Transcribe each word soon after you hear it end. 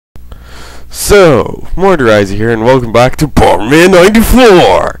So, Morderizer here, and welcome back to Bomberman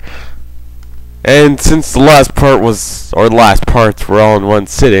 94! And since the last parts were all in one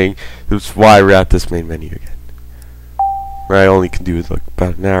sitting, that's why we're at this main menu again. I only can do like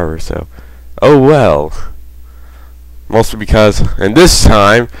about an hour or so. Oh well. Mostly because, and this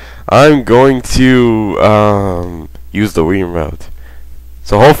time, I'm going to, use the Wii remote.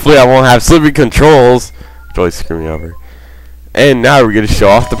 So hopefully I won't have slippery controls, which always screw me over. And now we're going to show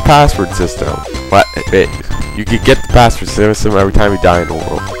off the password system. You can get the password system every time you die in the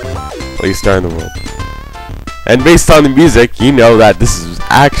world. At least die in the world. And based on the music, you know that this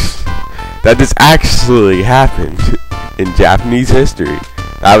actually happened in Japanese history.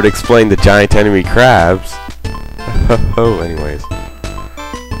 That would explain the giant enemy crabs. Oh, anyways.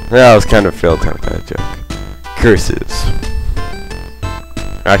 That was kind of a failed attempt at a joke. Curses.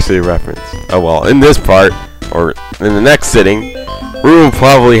 Actually a reference. Oh well, in this part, or in the next sitting, we will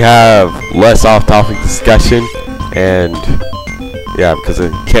probably have less off-topic discussion, and yeah, because I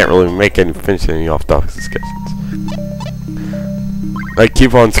can't really finish any off-topic discussions. I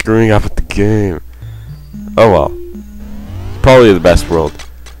keep on screwing up with the game. Oh well, probably the best world,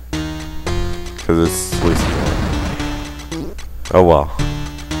 because it's least. Oh well.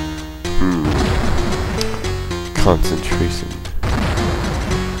 Concentration.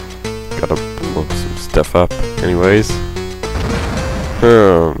 Gotta blow some stuff up. Anyways.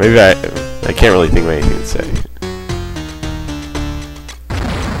 Maybe I can't really think of anything to say.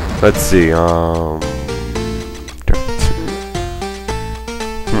 Let's see,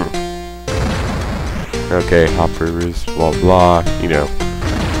 Okay, hoppers, blah blah, you know.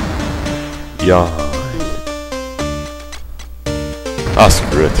 Yawn. Oh,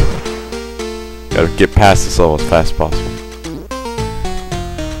 screw it. Gotta get past this level as fast as possible.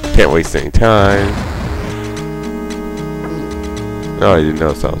 Can't waste any time. Oh, I didn't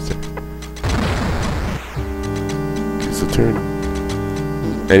notice that was there. It's a turn.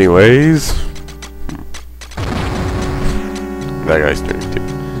 Anyways. That guy's turning too.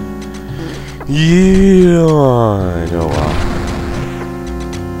 Yeah, oh wow.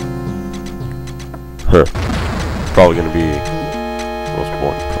 Huh. Probably gonna be the most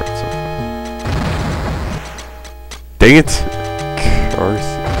boring part so far. Dang it! Cars.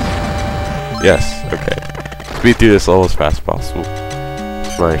 Yes, okay. Speed through this level as fast as possible.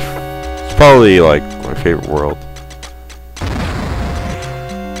 It's probably like my favorite world.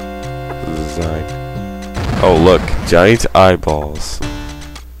 The design. Oh look, giant eyeballs.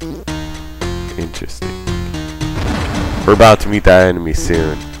 Interesting. We're about to meet that enemy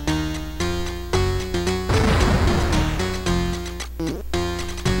soon.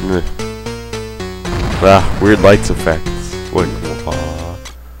 Weird lights effects. What?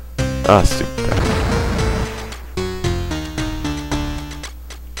 Stupid.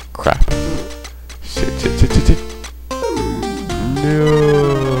 Crap. Shit.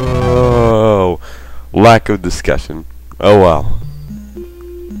 No. Lack of discussion. Oh well.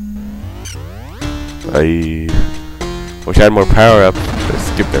 I wish I had more power-ups. I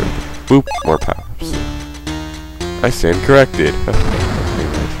skipped everything. Boop. More power-ups. I stand corrected.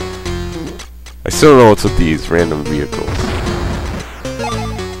 I still don't know what's with these random vehicles.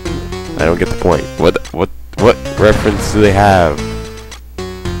 I don't get the point. What reference do they have?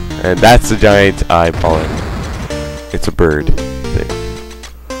 And that's the giant eyeball. It's a bird thing.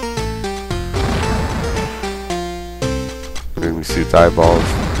 And we see its eyeballs.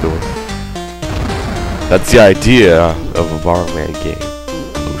 That's the idea of a Bomberman game.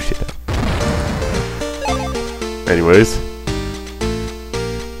 Oh shit. Anyways.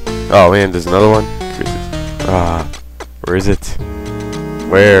 Oh man, there's another one. Where is it?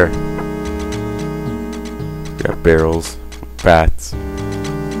 Where? Got barrels, bats.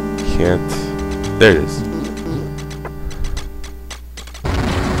 Can't. There it is.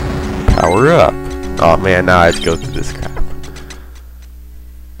 Power up. Oh man, now I have to go through this crap.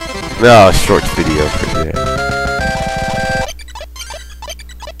 No, short video for today.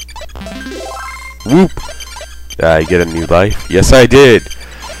 Whoop! Did I get a new life? Yes, I did.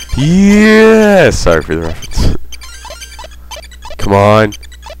 Yes. Sorry for the reference. Come on.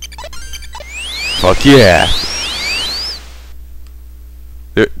 Fuck yeah.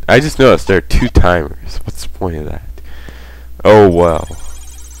 I just noticed there are 2 timers. What's the point of that? Oh well.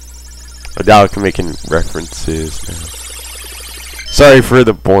 I doubt I can make any references now. Sorry for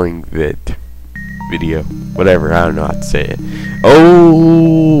the boring video. Whatever, I don't know how to say it.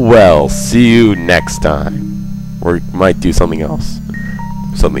 Oh well, see you next time. Or might do something else.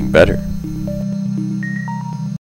 Something better.